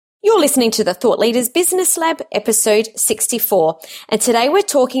listening to the Thought Leaders Business Lab, episode 64. And today we're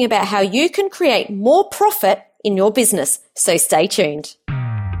talking about how you can create more profit in your business. So stay tuned.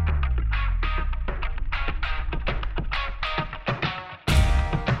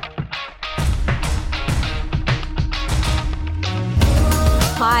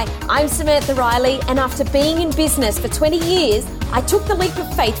 Hi, I'm Samantha Riley, and after being in business for 20 years, I took the leap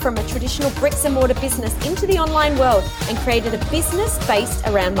of faith from a traditional bricks and mortar business into the online world and created a business based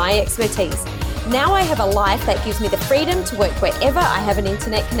around my expertise. Now I have a life that gives me the freedom to work wherever I have an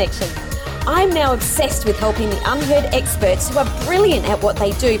internet connection. I'm now obsessed with helping the unheard experts who are brilliant at what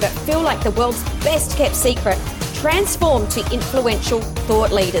they do but feel like the world's best kept secret transform to influential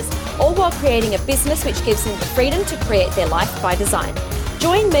thought leaders, all while creating a business which gives them the freedom to create their life by design.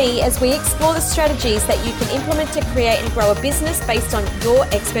 Join me as we explore the strategies that you can implement to create and grow a business based on your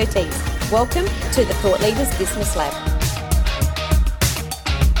expertise. Welcome to the Thought Leaders Business Lab.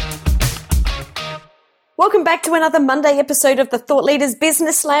 Welcome back to another Monday episode of the Thought Leaders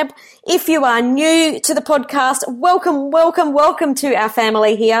Business Lab. If you are new to the podcast, welcome to our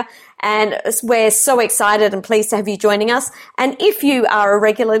family here. And we're so excited and pleased to have you joining us. And if you are a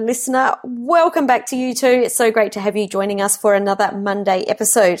regular listener, welcome back to you too. It's so great to have you joining us for another Monday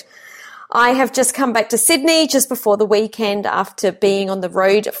episode. I have just come back to Sydney just before the weekend after being on the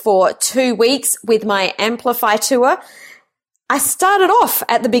road for 2 weeks with my Amplify tour. I started off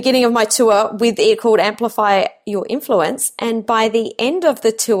at the beginning of my tour with it called Amplify Your Influence, and by the end of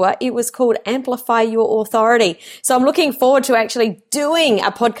the tour, it was called Amplify Your Authority. So I'm looking forward to actually doing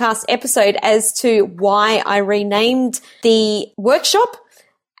a podcast episode as to why I renamed the workshop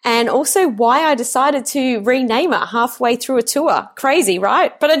and also why I decided to rename it halfway through a tour. Crazy,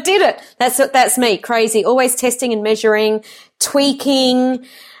 right? But I did it. That's me, crazy. Always testing and measuring, tweaking.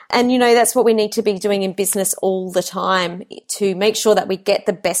 And, that's what we need to be doing in business all the time to make sure that we get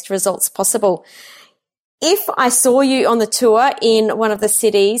the best results possible. If I saw you on the tour in one of the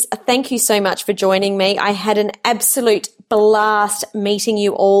cities, thank you so much for joining me. I had an absolute blast meeting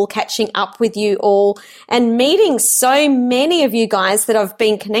you all, catching up with you all, and meeting so many of you guys that I've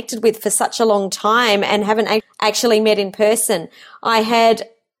been connected with for such a long time and haven't actually met in person. I had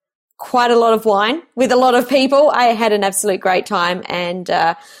quite a lot of wine with a lot of people. I had an absolute great time, and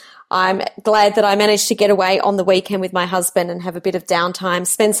I'm glad that I managed to get away on the weekend with my husband and have a bit of downtime,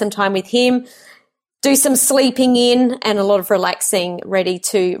 spend some time with him, do some sleeping in and a lot of relaxing, ready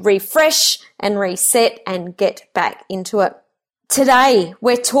to refresh and reset and get back into it. Today,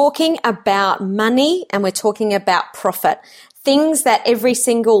 we're talking about money and we're talking about profit, things that every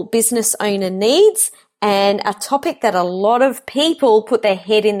single business owner needs, and a topic that a lot of people put their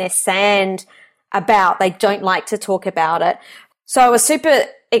head in their sand about. They don't like to talk about it. So I was super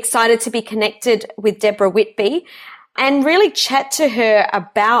excited to be connected with Deborah Whitby and really chat to her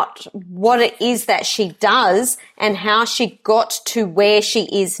about what it is that she does and how she got to where she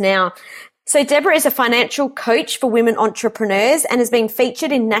is now. So Deborah is a financial coach for women entrepreneurs and has been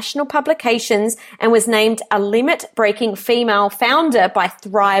featured in national publications and was named a limit-breaking female founder by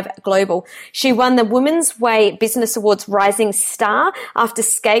Thrive Global. She won the Women's Way Business Awards Rising Star after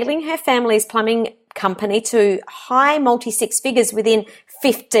scaling her family's plumbing company to high multi-six figures within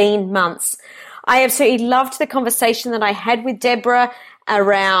 15 months. I absolutely loved the conversation that I had with Deborah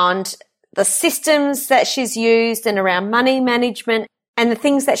around the systems that she's used and around money management and the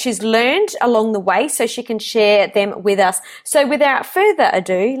things that she's learned along the way so she can share them with us. So without further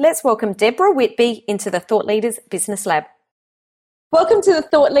ado, let's welcome Deborah Whitby into the Thought Leaders Business Lab. Welcome to the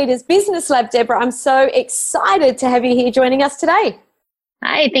Thought Leaders Business Lab, Deborah. I'm so excited to have you here joining us today.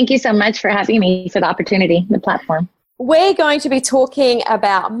 Hi, thank you so much for having me, for the opportunity, the platform. We're going to be talking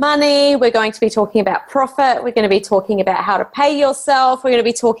about money. We're going to be talking about profit. We're going to be talking about how to pay yourself. We're going to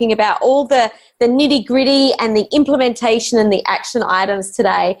be talking about all the nitty gritty and the implementation and the action items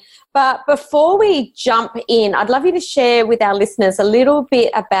today. But before we jump in, I'd love you to share with our listeners a little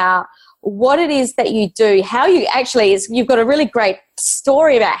bit about what it is that you do, how you actually, you've got a really great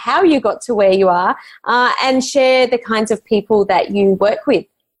story about how you got to where you are, and share the kinds of people that you work with.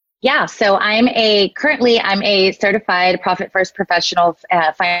 Yeah, so currently I'm a certified Profit First professional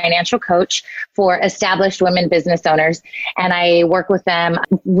financial coach for established women business owners. And I work with them.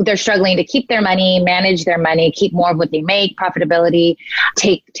 They're struggling to keep their money, manage their money, keep more of what they make, profitability,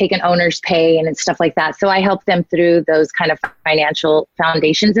 take an owner's pay and stuff like that. So I help them through those kind of financial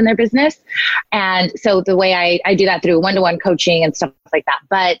foundations in their business. And so the way I do that through one-to-one coaching and stuff like that.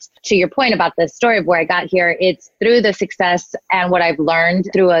 But to your point about the story of where I got here, it's through the success and what I've learned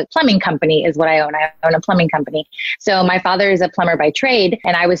through a plumbing company is what I own. I own a plumbing company. So my father is a plumber by trade,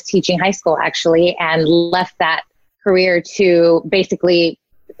 and I was teaching high school actually, and left that career to basically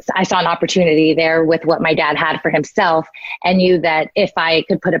I saw an opportunity there with what my dad had for himself, and knew that if I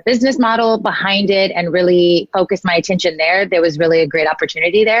could put a business model behind it and really focus my attention there was really a great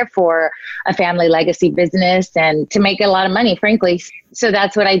opportunity there for a family legacy business and to make a lot of money, frankly. So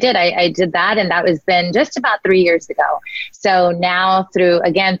that's what I did. I did that. And that was been just about 3 years ago. So now through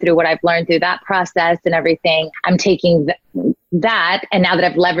what I've learned through that process and everything, I'm taking that. And now that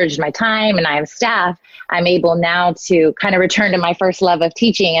I've leveraged my time and I have staff, I'm able now to kind of return to my first love of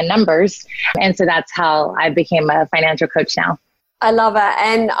teaching and numbers. And so that's how I became a financial coach now. I love it.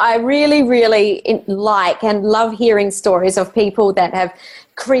 And I really, really like and love hearing stories of people that have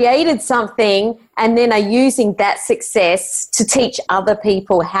created something and then are using that success to teach other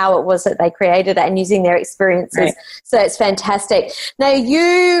people how it was that they created it and using their experiences. Right. So it's fantastic. Now,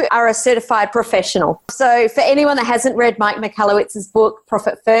 you are a certified professional. So for anyone that hasn't read Mike Michalowicz's book,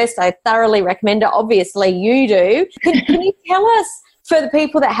 Profit First, I thoroughly recommend it. Obviously, you do. Can you tell us, for the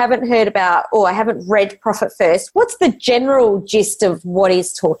people that haven't heard about or haven't read Profit First, what's the general gist of what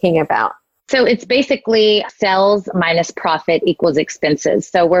he's talking about? So it's basically sales minus profit equals expenses.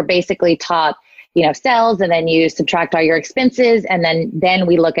 So we're basically taught, sales, and then you subtract all your expenses, and then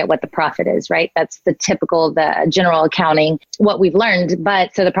we look at what the profit is, right? That's the general accounting, what we've learned.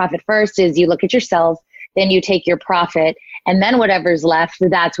 But so the Profit First is you look at your sales, then you take your profit, and then whatever's left,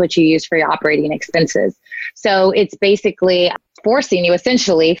 that's what you use for your operating expenses. So it's basically forcing you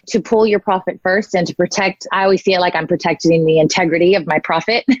essentially to pull your profit first and to protect. I always see it like I'm protecting the integrity of my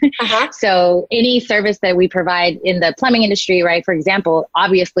profit. Uh-huh. So any service that we provide in the plumbing industry, right? For example,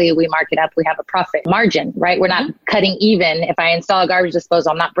 obviously we mark it up. We have a profit margin, right? We're not cutting even. If I install a garbage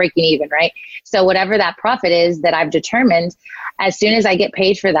disposal, I'm not breaking even, right? So whatever that profit is that I've determined, as soon as I get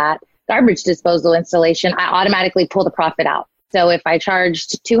paid for that garbage disposal installation, I automatically pull the profit out. So if I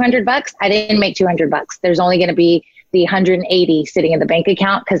charged $200, I didn't make $200. There's only going to be the 180 sitting in the bank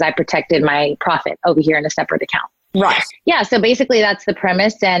account because I protected my profit over here in a separate account. Right. Yeah. So basically that's the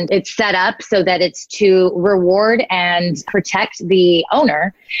premise, and it's set up so that it's to reward and protect the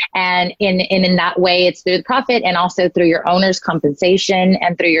owner. And in that way, it's through the profit and also through your owner's compensation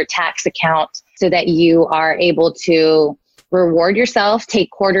and through your tax account so that you are able to reward yourself, take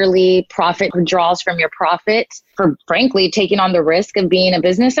quarterly profit withdrawals from your profit for frankly taking on the risk of being a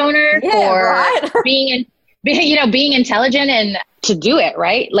business owner, being intelligent and to do it,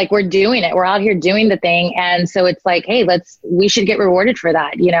 right? Like we're doing it. We're out here doing the thing. And so it's like, hey, we should get rewarded for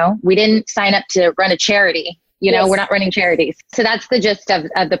that. We didn't sign up to run a charity. Yes. We're not running charities. So that's the gist of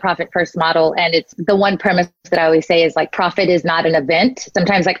the Profit First model. And it's the one premise that I always say is like, profit is not an event.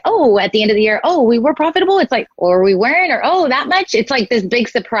 Sometimes like, at the end of the year, we were profitable. It's like, or we weren't, or, that much. It's like this big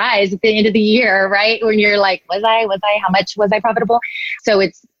surprise at the end of the year, right? When you're like, was I, how much was I profitable? So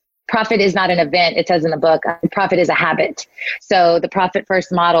profit is not an event. It says in the book, profit is a habit. So the Profit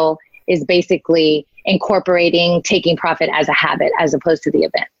First model is basically incorporating taking profit as a habit as opposed to the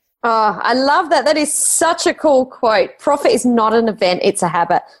event. Oh, I love that. That is such a cool quote. Profit is not an event, it's a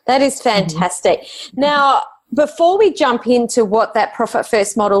habit. That is fantastic. Mm-hmm. Now, before we jump into what that Profit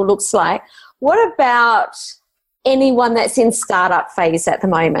First model looks like, what about anyone that's in startup phase at the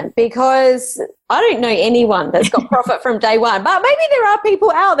moment? Because I don't know anyone that's got profit from day one, but maybe there are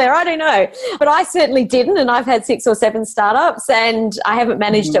people out there, I don't know. But I certainly didn't, and I've had 6 or 7 startups and I haven't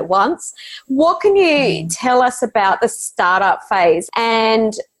managed it once. What can you tell us about the startup phase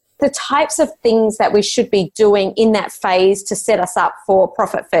and the types of things that we should be doing in that phase to set us up for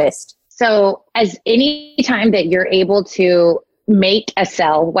Profit First? So as any time that you're able to make a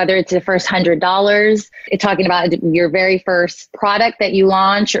sell, whether it's the first $100, it's talking about your very first product that you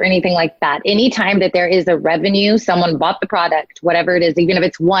launch or anything like that. Anytime that there is a revenue, someone bought the product, whatever it is, even if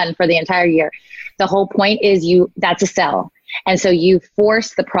it's one for the entire year, the whole point is that's a sell. And so you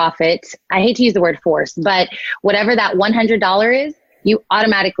force the profit. I hate to use the word force, but whatever that $100 is, you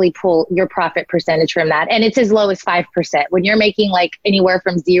automatically pull your profit percentage from that. And it's as low as 5%. When you're making like anywhere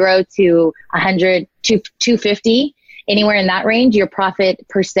from 0 to 100 to 250, anywhere in that range, your profit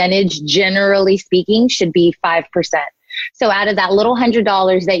percentage, generally speaking, should be 5%. So out of that little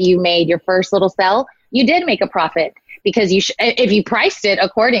 $100 that you made, your first little sell, you did make a profit because if you priced it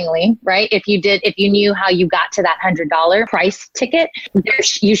accordingly, right? If you knew how you got to that $100 price ticket,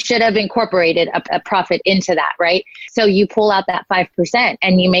 you should have incorporated a profit into that, right? So you pull out that 5%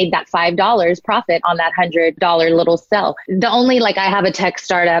 and you made that $5 profit on that $100 little sell. I have a tech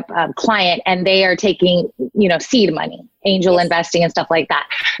startup client and they are taking, seed money, angel investing and stuff like that.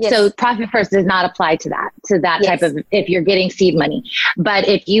 Yes. So Profit First does not apply to that type of, if you're getting seed money. But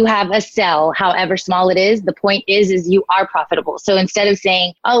if you have a sell, however small it is, the point is you are profitable. So instead of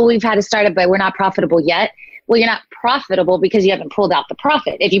saying, we've had a startup, but we're not profitable yet, Well, you're not profitable because you haven't pulled out the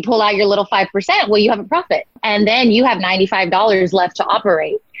profit. If you pull out your little 5%, well, you have a profit. And then you have $95 left to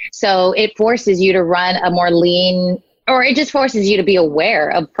operate. So it forces you to run a more lean, or it just forces you to be aware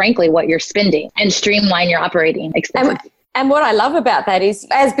of, frankly, what you're spending and streamline your operating expenses. And what I love about that is,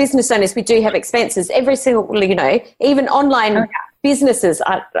 as business owners, we do have expenses. Every single, even online businesses,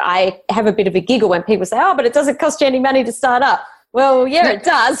 I have a bit of a giggle when people say, oh, but it doesn't cost you any money to start up. Well, yeah, it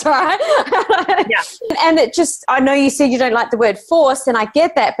does, right? Yeah. And it just, I know you said you don't like the word force, and I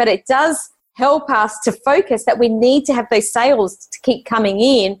get that, but it does help us to focus that we need to have those sales to keep coming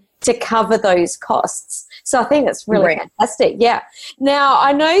in to cover those costs. So I think it's really fantastic. Yeah. Now,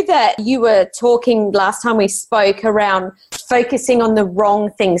 I know that you were talking last time we spoke around focusing on the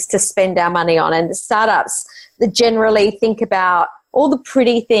wrong things to spend our money on, and the startups that generally think about all the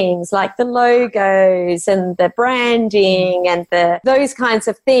pretty things like the logos and the branding and those kinds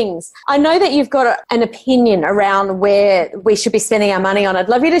of things. I know that you've got an opinion around where we should be spending our money on. I'd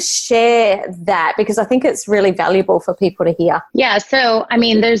love you to share that, because I think it's really valuable for people to hear. Yeah. So, I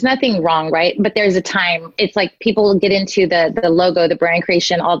mean, there's nothing wrong, right? But there's a time. It's like people get into the logo, the brand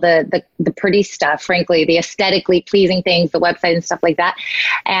creation, all the pretty stuff, frankly, the aesthetically pleasing things, the website and stuff like that.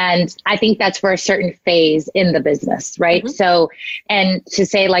 And I think that's for a certain phase in the business, right? Mm-hmm. So, and to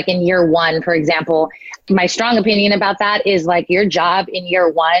say like in year one, for example, my strong opinion about that is like your job in year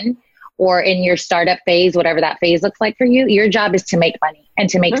one or in your startup phase, whatever that phase looks like for you, your job is to make money and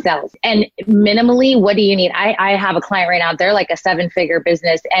to make sales. And minimally, what do you need? I have a client right now, they're like a 7-figure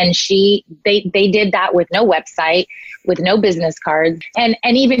business, and they did that with no website, with no business cards. And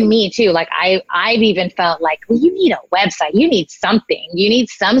even me too, like I've even felt like, well, you need a website, you need something, you need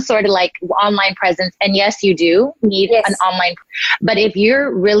some sort of like online presence. And yes, you do need an online, but if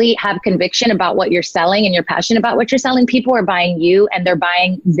you're really have conviction about what you're selling and you're passionate about what you're selling, people are buying you, and they're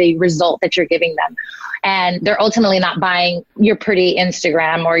buying the result that you're giving them. And they're ultimately not buying your pretty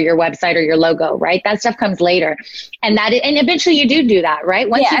Instagram or your website or your logo, right? That stuff comes later. And eventually you do that, right?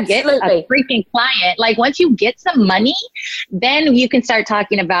 Once you get a freaking client, like once you get some money, then you can start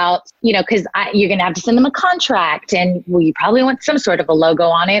talking about, because you're going to have to send them a contract, and well, you probably want some sort of a logo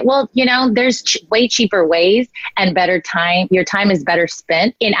on it. Well, there's way cheaper ways and better time. Your time is better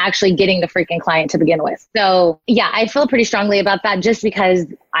spent in actually getting the freaking client to begin with. So yeah, I feel pretty strongly about that just because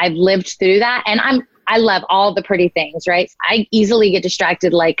I've lived through that, and I love all the pretty things, right? I easily get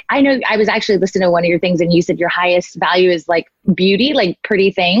distracted. Like, I know I was actually listening to one of your things, and you said your highest value is like beauty, like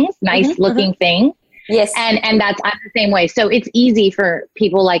pretty things, nice looking things. Yes. And I'm the same way. So it's easy for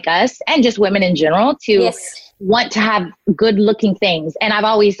people like us and just women in general to want to have good looking things. And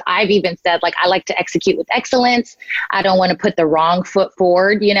I've even said, like, I like to execute with excellence. I don't want to put the wrong foot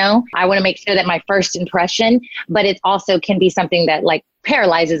forward. I want to make sure that my first impression, but it also can be something that like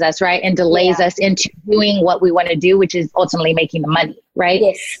paralyzes us, right? And delays us into doing what we want to do, which is ultimately making the money, right?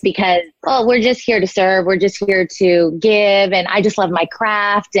 Yes. Because, we're just here to serve. We're just here to give. And I just love my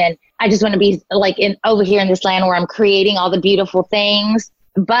craft. And I just want to be like over here in this land where I'm creating all the beautiful things.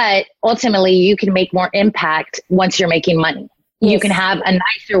 But ultimately, you can make more impact once you're making money. Yes. You can have a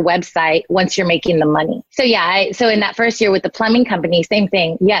nicer website once you're making the money. So yeah, so in that first year with the plumbing company, same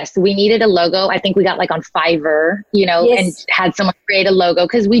thing. Yes, we needed a logo. I think we got like on Fiverr, and had someone create a logo,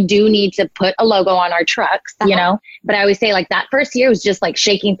 because we do need to put a logo on our trucks, But I always say like that first year was just like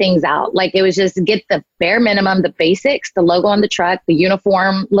shaking things out. Like it was just get the bare minimum, the basics, the logo on the truck, the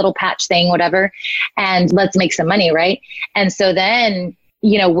uniform, little patch thing, whatever, and let's make some money, right? And so then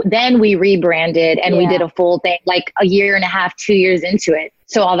then we rebranded and we did a full thing, like a year and a half, 2 years into it.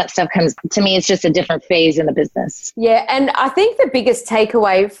 So all that stuff comes to me. It's just a different phase in the business. Yeah. And I think the biggest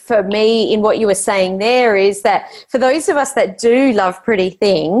takeaway for me in what you were saying there is that for those of us that do love pretty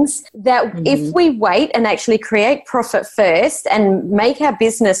things, that if we wait and actually create profit first and make our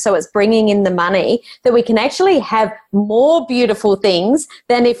business so it's bringing in the money, that we can actually have more beautiful things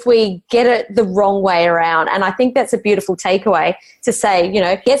than if we get it the wrong way around. And I think that's a beautiful takeaway to say,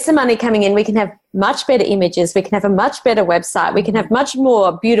 get some money coming in. We can have much better images. We can have a much better website. We can have much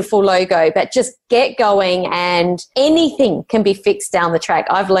more beautiful logo, but just get going and anything can be fixed down the track.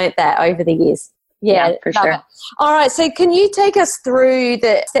 I've learned that over the years. Yeah, for sure. All right. So can you take us through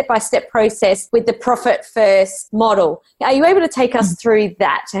the step-by-step process with the profit first model? Are you able to take us through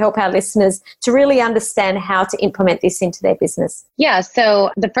that to help our listeners to really understand how to implement this into their business? Yeah. So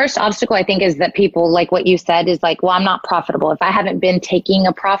the first obstacle I think is that people, like what you said, is like, well, I'm not profitable. If I haven't been taking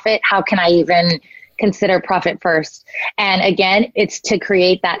a profit, how can I even consider profit first. And again, it's to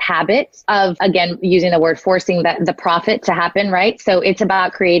create that habit of, again, using the word forcing the profit to happen, right? So it's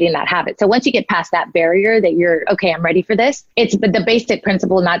about creating that habit. So once you get past that barrier that you're, okay, I'm ready for this, it's the basic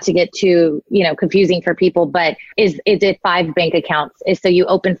principle, not to get too, confusing for people, but is it 5 bank accounts? So you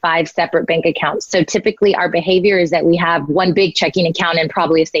open 5 separate bank accounts. So typically our behavior is that we have one big checking account and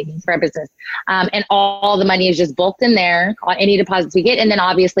probably a savings for our business. And all the money is just bulked in there, any deposits we get. And then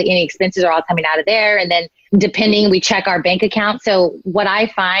obviously any expenses are all coming out of there. And then depending, we check our bank account. So what I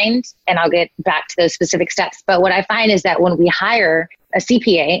find, and I'll get back to those specific steps, but what I find is that when we hire a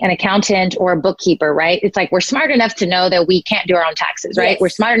CPA, an accountant, or a bookkeeper, right? It's like we're smart enough to know that we can't do our own taxes, right? Yes. We're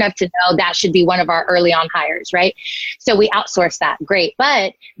smart enough to know that should be one of our early on hires, right? So we outsource that. Great.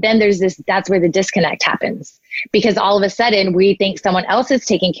 But then that's where the disconnect happens, because all of a sudden we think someone else is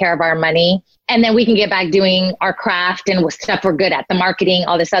taking care of our money, and then we can get back doing our craft and stuff we're good at, the marketing,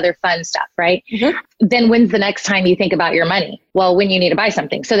 all this other fun stuff, right? Mm-hmm. Then when's the next time you think about your money? Well, when you need to buy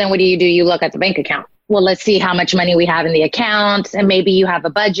something. So then what do? You look at the bank account. Well, let's see how much money we have in the account. And maybe you have a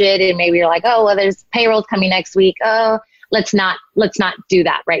budget, and maybe you're like, oh, well, there's payrolls coming next week. Oh, let's not do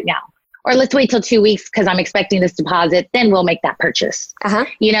that right now. Or let's wait till 2 weeks because I'm expecting this deposit. Then we'll make that purchase. Uh-huh.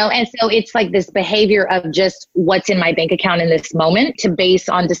 And so it's like this behavior of just what's in my bank account in this moment to base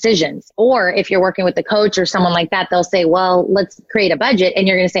on decisions. Or if you're working with a coach or someone like that, they'll say, well, let's create a budget. And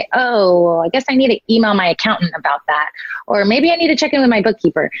you're going to say, oh, well, I guess I need to email my accountant about that. Or maybe I need to check in with my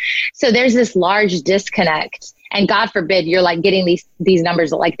bookkeeper. So there's this large disconnect. And God forbid you're like getting these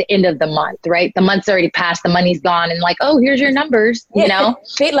numbers at like the end of the month, right? The month's already passed, the money's gone, and like, oh, here's your numbers,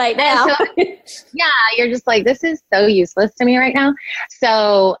 Bit late now. So, yeah, you're just like, this is so useless to me right now.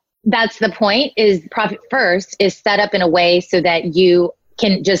 So that's the point, is profit first is set up in a way so that you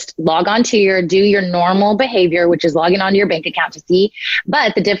can just log on to do your normal behavior, which is logging onto your bank account to see.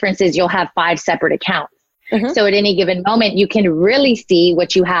 But the difference is you'll have 5 separate accounts. Mm-hmm. So at any given moment, you can really see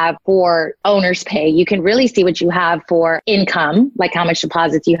what you have for owner's pay. You can really see what you have for income, like how much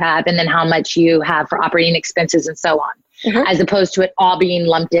deposits you have, and then how much you have for operating expenses and so on, mm-hmm. as opposed to it all being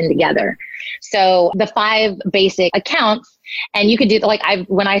lumped in together. So the 5 basic accounts, and you could do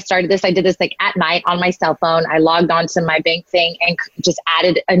when I started this, I did this like at night on my cell phone. I logged on to my bank thing and just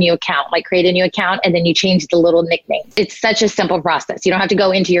added a new account, like create a new account, and then you change the little nickname. It's such a simple process. You don't have to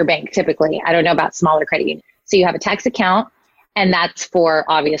go into your bank typically. I don't know about smaller credit unions. So you have a tax account, and that's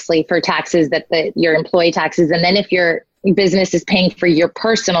obviously for taxes your employee taxes. And then if your business is paying for your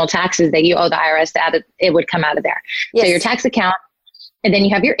personal taxes that you owe the IRS, it would come out of there. Yes. So your tax account, and then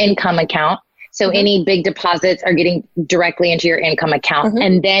you have your income account. So mm-hmm. any big deposits are getting directly into your income account, mm-hmm.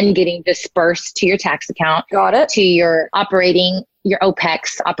 and then getting dispersed to your tax account. Got it. To your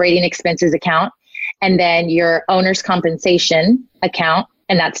OPEX, operating expenses account, and then your owner's compensation account,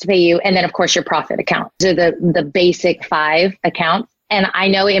 and that's to pay you. And then of course your profit account. Those are the basic 5 accounts. And I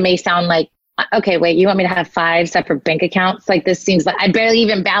know it may sound like, okay, wait, you want me to have 5 separate bank accounts? Like this seems like I barely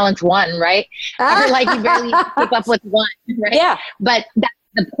even balance one, right? I feel like you barely keep up with one, right? Yeah. But that's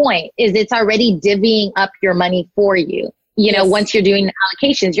the point, is it's already divvying up your money for you. Yes. Once you're doing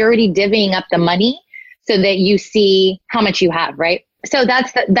allocations, you're already divvying up the money so that you see how much you have, right? So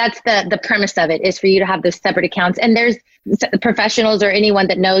that's the premise of it, is for you to have those separate accounts. And there's professionals or anyone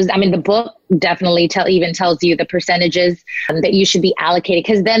that knows, the book definitely even tells you the percentages that you should be allocated.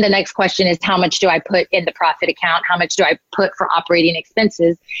 Because then the next question is, how much do I put in the profit account? How much do I put for operating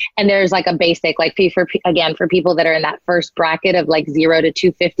expenses? And there's like a basic, like for people that are in that first bracket of like 0 to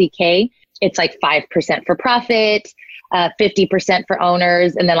 250K, it's like 5% for profit, 50% for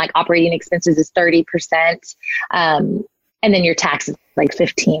owners. And then like operating expenses is 30%. And then your tax is like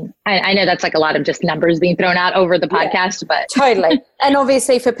 15. I know that's like a lot of just numbers being thrown out over the podcast, but totally. And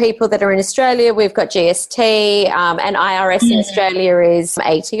obviously for people that are in Australia, we've got GST, and IRS in Australia is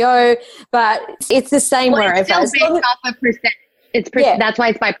ATO, but it's the same wherever. It's still based off a percent. That's why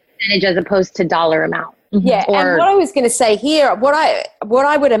it's by percentage as opposed to dollar amount. Mm-hmm. Yeah, and what I was going to say here, what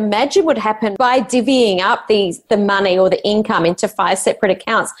I would imagine would happen by divvying up the money or the income into 5 separate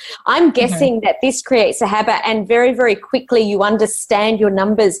accounts, I'm guessing mm-hmm. that this creates a habit, and very, very quickly you understand your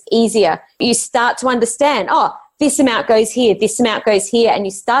numbers easier. You start to understand, this amount goes here, this amount goes here, and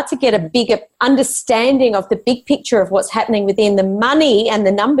you start to get a bigger understanding of the big picture of what's happening within the money and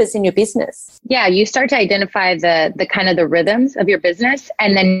the numbers in your business. Yeah, you start to identify the kind of the rhythms of your business.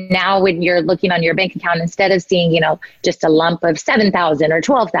 And then now when you're looking on your bank account, instead of seeing, just a lump of 7,000 or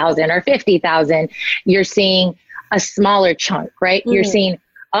 12,000 or 50,000, you're seeing a smaller chunk, right? Mm-hmm. You're seeing,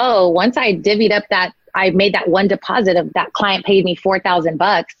 once I divvied up I made that one deposit of that client paid me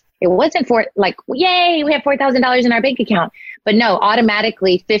 $4,000. It wasn't for like, yay, we have $4,000 in our bank account. But no,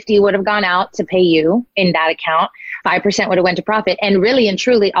 automatically 50 would have gone out to pay you in that account. 5% would have went to profit. And really and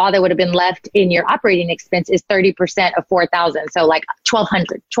truly, all that would have been left in your operating expense is 30% of 4,000. So like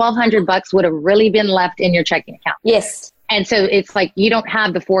 1,200 bucks would have really been left in your checking account. Yes. And so it's like, you don't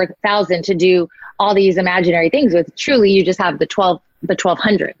have the 4,000 to do all these imaginary things with. Truly, you just have the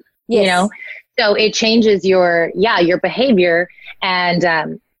 1,200, yes. You know? So it changes your behavior,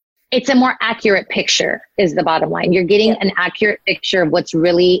 and it's a more accurate picture is the bottom line. You're getting an accurate picture of what's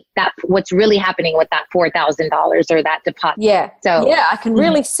really happening with that $4,000 or that deposit. Yeah. So yeah, I can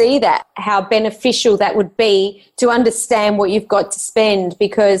really see that, how beneficial that would be to understand what you've got to spend,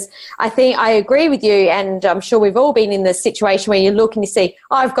 because I think I agree with you, and I'm sure we've all been in the situation where you look and you see,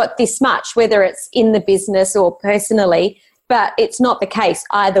 oh, I've got this much, whether it's in the business or personally, but it's not the case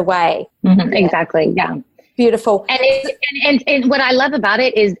either way. Mm-hmm, exactly. Yeah. Beautiful. And what I love about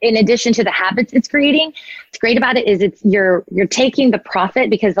it is, in addition to the habits it's creating, what's great about it is you're taking the profit,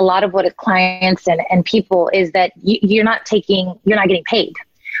 because a lot of what clients and people is that you're not getting paid.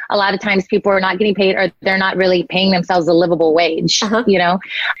 A lot of times people are not getting paid, or they're not really paying themselves a livable wage, you know?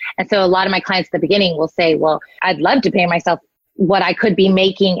 And so a lot of my clients at the beginning will say, well, I'd love to pay myself what I could be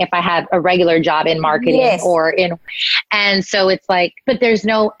making if I had a regular job in marketing and so it's like, but there's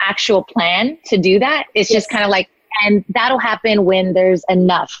no actual plan to do that. It's just kind of like, and that'll happen when there's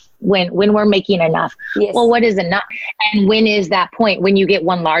enough, when we're making enough. Well, what is enough? And when is that point when you get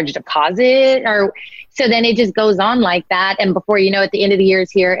one large deposit? Or so then it just goes on like that. And before you know, at the end of the year is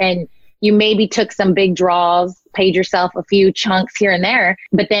here, and you maybe took some big draws, paid yourself a few chunks here and there,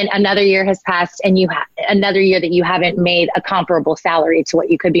 but then another year has passed, and another year that you haven't made a comparable salary to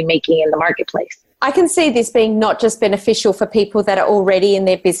what you could be making in the marketplace. I can see this being not just beneficial for people that are already in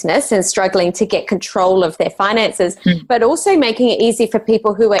their business and struggling to get control of their finances, but also making it easy for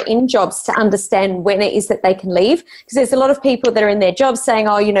people who are in jobs to understand when it is that they can leave. Because there's a lot of people that are in their jobs saying,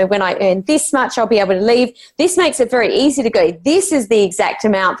 oh, you know, when I earn this much, I'll be able to leave. This makes it very easy to go, this is the exact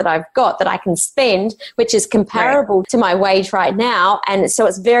amount that I've got that I can spend, which is comparable to my wage right now. And so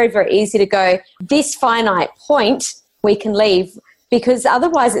it's very, very easy to go, this finite point, we can leave. Because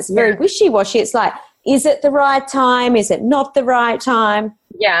otherwise it's very wishy-washy. It's like, is it the right time? Is it not the right time?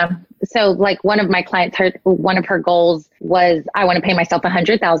 Yeah. So like one of my clients, one of her goals was, I want to pay myself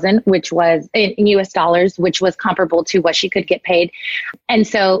 $100,000, which was in US dollars, which was comparable to what she could get paid. And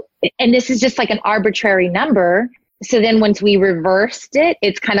so, and this is just like an arbitrary number. So then once we reversed it,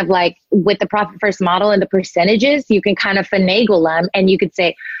 it's kind of like with the profit first model and the percentages, you can kind of finagle them, and you could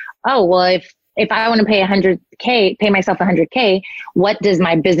say, oh, well, if I want to pay myself $100K, what does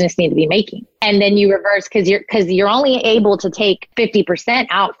my business need to be making? And then you reverse, because you're only able to take 50%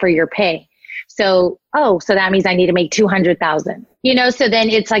 out for your pay. So that means I need to make 200,000, you know? So then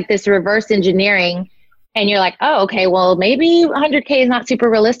it's like this reverse engineering, and you're like, oh, okay, well, maybe 100K is not super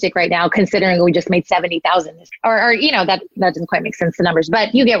realistic right now, considering we just made 70,000, or, you know, that doesn't quite make sense, the numbers,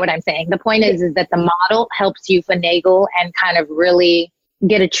 but you get what I'm saying. The point is that the model helps you finagle and kind of really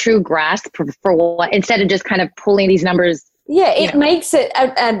get a true grasp for what, instead of just kind of pulling these numbers. Yeah, it makes it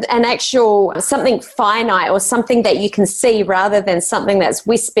an actual something finite, or something that you can see, rather than something that's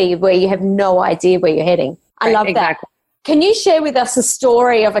wispy where you have no idea where you're heading. I love that. Can you share with us a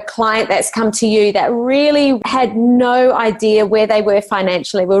story of a client that's come to you that really had no idea where they were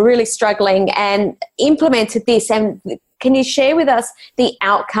financially, were really struggling, and implemented this? And can you share with us the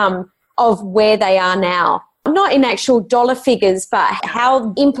outcome of where they are now? Not in actual dollar figures, but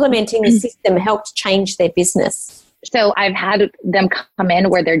how implementing the system helped change their business. So I've had them come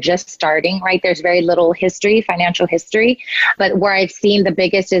in where they're just starting, right? There's very little history, financial history, but where I've seen the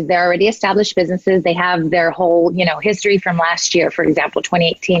biggest is they're already established businesses. They have their whole, you know, history from last year, for example,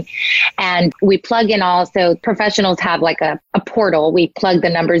 2018. And we plug in also, professionals have like a portal we plug the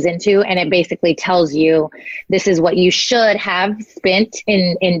numbers into, and it basically tells you, this is what you should have spent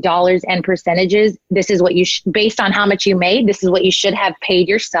in dollars and percentages. This is what you, based on how much you made, this is what you should have paid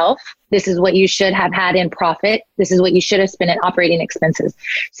yourself. This is what you should have had in profit. This is what you should have spent in operating expenses.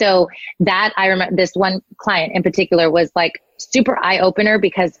 So that, I remember this one client in particular was like super eye opener,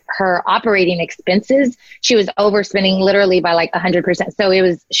 because her operating expenses, she was overspending literally by like 100%.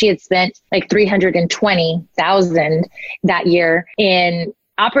 So she had spent like 320,000 that year in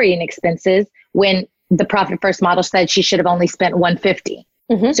operating expenses, when the profit first model said she should have only spent 150.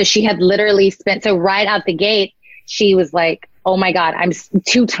 So she had literally spent, so right out the gate, she was like, oh my God, I'm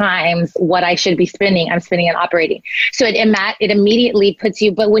 2 times what I should be spending. I'm spending on operating. So it immediately puts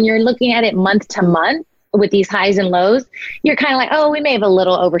you, but when you're looking at it month to month with these highs and lows, you're kind of like, oh, we may have a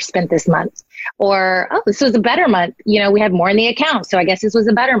little overspent this month, or, oh, this was a better month. You know, we have more in the account, so I guess this was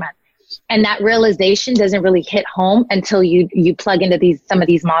a better month. And that realization doesn't really hit home until you plug into some of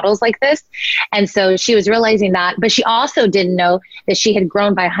these models like this. And so she was realizing that, but she also didn't know that she had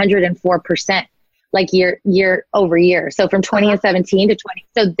grown by 104%, like year over year. So from 2017 to 20.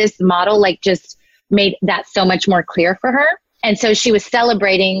 So this model like just made that so much more clear for her. And so she was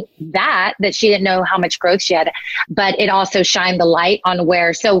celebrating that she didn't know how much growth she had, but it also shined the light on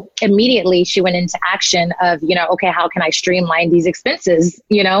so immediately she went into action of, okay, how can I streamline these expenses?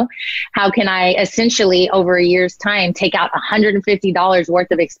 How can I essentially over a year's time take out $150 worth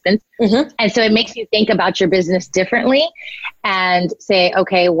of expense? Mm-hmm. And so it makes you think about your business differently and say,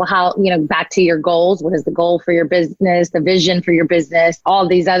 okay, well, how, back to your goals. What is the goal for your business, the vision for your business, all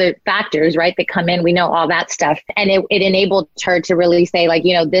these other factors, right, that come in. We know all that stuff. And it enabled her to really say like,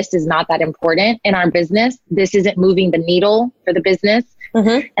 this is not that important in our business. This isn't moving the needle for the business.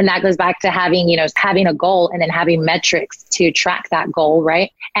 Mm-hmm. And that goes back to having, having a goal and then having metrics to track that goal.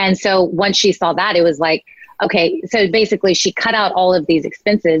 Right. And so once she saw that, it was like, okay, so basically she cut out all of these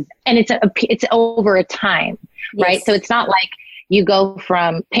expenses and it's over a time, right? Yes. So it's not like you go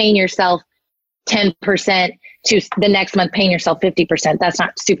from paying yourself 10% to the next month paying yourself 50%. That's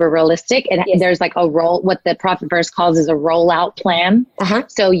not super realistic. There's like what the Profit First calls is a rollout plan. Uh-huh.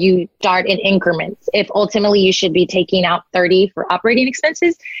 So you start in increments. If ultimately you should be taking out 30 for operating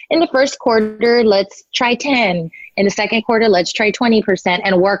expenses, in the first quarter, let's try 10. In the second quarter, let's try 20%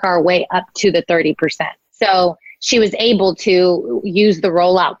 and work our way up to the 30%. So she was able to use the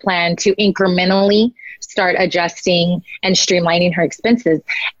rollout plan to incrementally start adjusting and streamlining her expenses.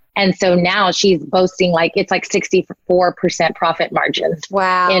 And so now she's boasting it's like 64% profit margins.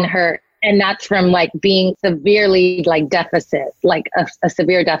 Wow. In her. And that's from like being severely like deficit, like a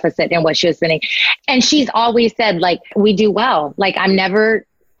severe deficit in what she was spending. And she's always said like, we do well. Like I'm never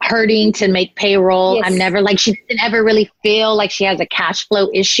hurting to make payroll. Yes. I'm never she doesn't ever really feel like she has a cash flow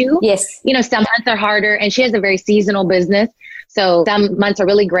issue. Yes. Some months are harder and she has a very seasonal business. So some months are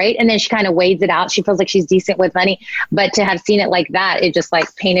really great. And then she kind of weighs it out. She feels like she's decent with money, but to have seen it like that, it just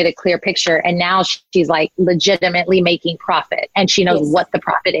like painted a clear picture. And now she's like legitimately making profit and she knows what the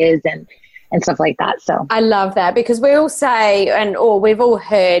profit is and stuff like that. So I love that because we all say, we've all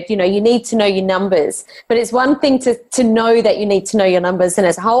heard, you need to know your numbers, but it's one thing to know that you need to know your numbers and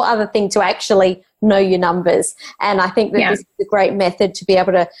it's a whole other thing to actually know your numbers. And I think that this is a great method to be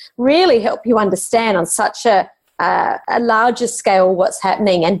able to really help you understand on such a larger scale what's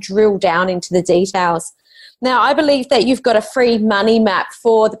happening and drill down into the details. Now, I believe that you've got a free money map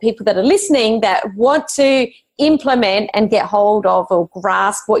for the people that are listening that want to implement and get hold of or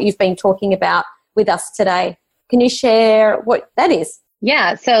grasp what you've been talking about with us today. Can you share what that is?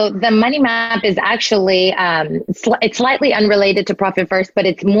 Yeah. So the money map is actually, it's slightly unrelated to Profit First, but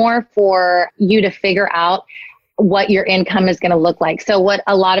it's more for you to figure out what your income is going to look like. So what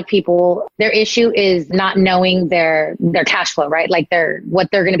a lot of people, their issue is not knowing their cash flow, right? Like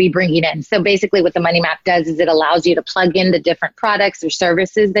what they're going to be bringing in. So basically what the money map does is it allows you to plug in the different products or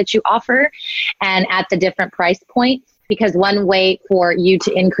services that you offer and at the different price points. Because one way for you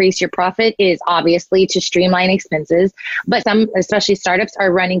to increase your profit is obviously to streamline expenses, but some, especially startups,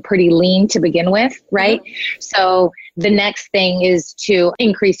 are running pretty lean to begin with, right? Mm-hmm. So the next thing is to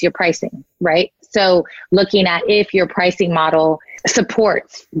increase your pricing, right? So looking at if your pricing model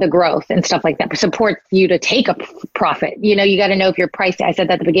supports the growth and stuff like that, supports you to take a profit. You got to know if you're pricing, I said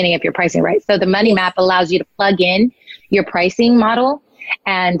that at the beginning, if you're pricing right. So the money map allows you to plug in your pricing model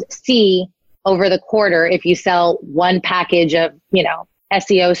and see over the quarter, if you sell one package of,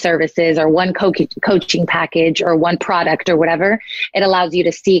 SEO services or one coaching package or one product or whatever, it allows you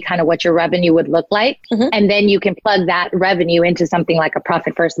to see kind of what your revenue would look like. Mm-hmm. And then you can plug that revenue into something like a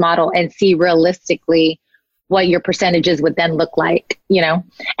Profit First model and see realistically what your percentages would then look like, And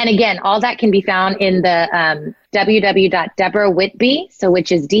again, all that can be found in the www.Deborah Whitby, so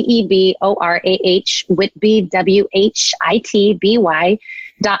which is DEBORAH Whitby,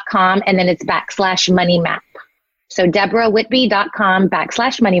 WHITBY.com. And then it's /money map. So DeborahWhitby.com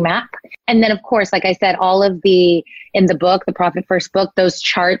 /money map. And then of course, like I said, all of in the book, the Profit First book, those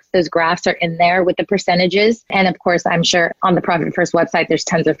charts, those graphs are in there with the percentages. And of course, I'm sure on the Profit First website, there's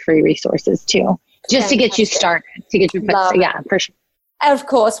tons of free resources too, just to get you started, to get you, yeah, for sure. Of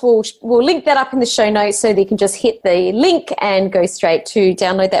course, we'll link that up in the show notes so that you can just hit the link and go straight to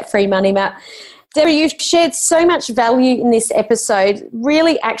download that free money map. Deborah, you've shared so much value in this episode,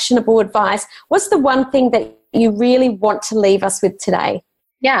 really actionable advice. What's the one thing that you really want to leave us with today?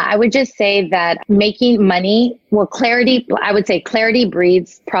 Yeah, I would just say that making money, I would say clarity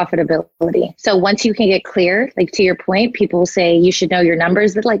breeds profitability. So once you can get clear, like to your point, people say you should know your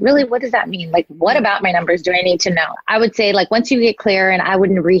numbers, but like, really, what does that mean? Like, what about my numbers do I need to know? I would say, like, once you get clear, and I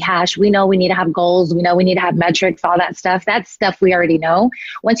wouldn't rehash, we know we need to have goals, we know we need to have metrics, all that stuff. That's stuff we already know.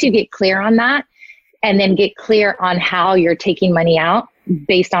 Once you get clear on that, and then get clear on how you're taking money out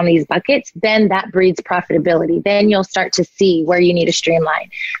based on these buckets, then that breeds profitability. Then you'll start to see where you need to streamline.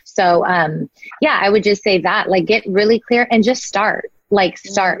 So, I would just say that, like, get really clear and just start, like,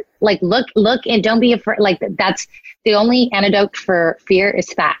 look, and don't be afraid. Like, that's the only antidote for fear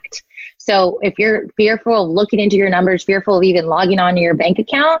is fact. So if you're fearful of looking into your numbers, fearful of even logging on to your bank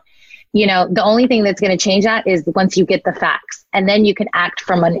account, the only thing that's going to change that is once you get the facts, and then you can act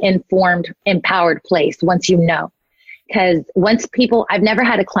from an informed, empowered place once you know. Because I've never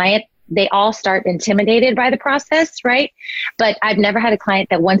had a client, they all start intimidated by the process, right? But I've never had a client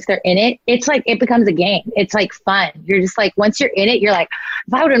that once they're in it, it's like, it becomes a game. It's like fun. You're just like, once you're in it, you're like,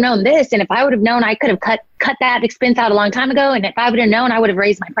 if I would have known this, and if I would have known, I could have cut that expense out a long time ago. And if I would have known, I would have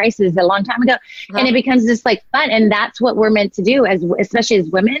raised my prices a long time ago. Uh-huh. And it becomes just like fun. And that's what we're meant to do, especially as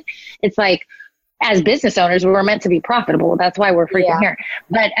women. It's like, as business owners, we're meant to be profitable. That's why we're freaking here.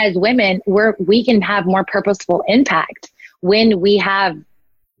 But as women, we can have more purposeful impact when we have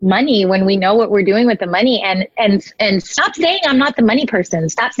money, when we know what we're doing with the money, and stop saying I'm not the money person.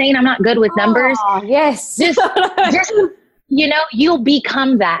 Stop saying I'm not good with numbers. Yes. Just you'll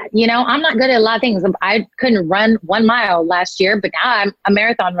become that. I'm not good at a lot of things. I couldn't run 1 mile last year, but now I'm a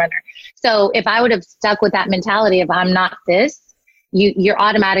marathon runner. So if I would have stuck with that mentality of I'm not this, you're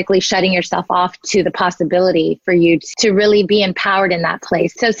automatically shutting yourself off to the possibility for you to really be empowered in that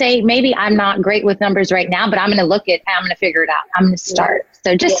place. So say, maybe I'm not great with numbers right now, but I'm going to figure it out. I'm going to start.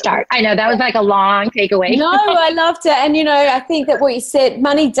 So just start. I know that was like a long takeaway. No, I loved it. And, I think that what you said,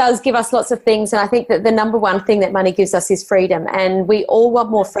 money does give us lots of things. And I think that the number one thing that money gives us is freedom. And we all want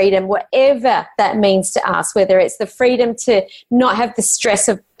more freedom, whatever that means to us, whether it's the freedom to not have the stress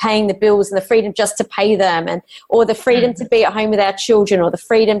of paying the bills and the freedom just to pay them, or the freedom to be at home with our children, or the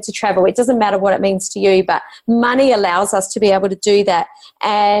freedom to travel. It doesn't matter what it means to you, but money allows us to be able to do that.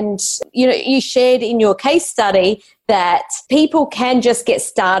 And, you shared in your case study that people can just get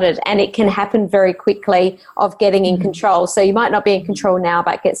started, and it can happen very quickly of getting in control. So you might not be in control now,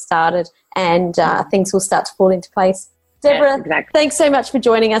 but get started, and things will start to fall into place. Deborah, exactly. Thanks so much for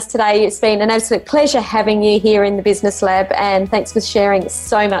joining us today. It's been an absolute pleasure having you here in the Business Lab, and thanks for sharing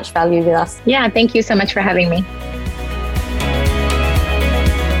so much value with us. Yeah, thank you so much for having me.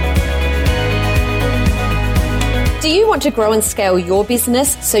 Do you want to grow and scale your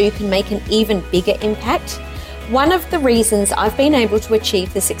business so you can make an even bigger impact? One of the reasons I've been able to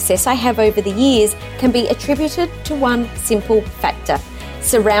achieve the success I have over the years can be attributed to one simple factor: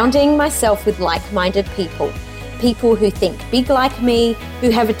 surrounding myself with like-minded people. People who think big like me, who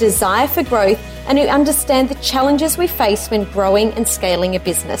have a desire for growth, and who understand the challenges we face when growing and scaling a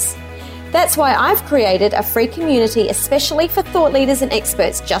business. That's why I've created a free community especially for thought leaders and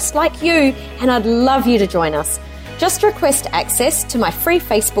experts just like you, and I'd love you to join us. Just request access to my free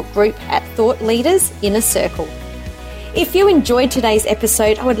Facebook group at Thought Leaders Inner Circle. If you enjoyed today's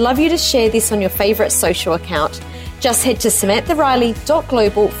episode, I would love you to share this on your favourite social account. Just head to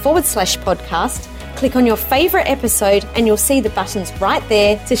samanthariley.global/podcast, click on your favourite episode, and you'll see the buttons right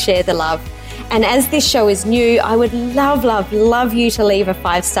there to share the love. And as this show is new, I would love you to leave a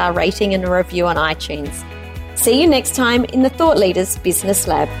 5-star rating and a review on iTunes. See you next time in the Thought Leaders Business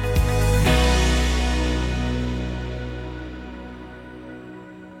Lab.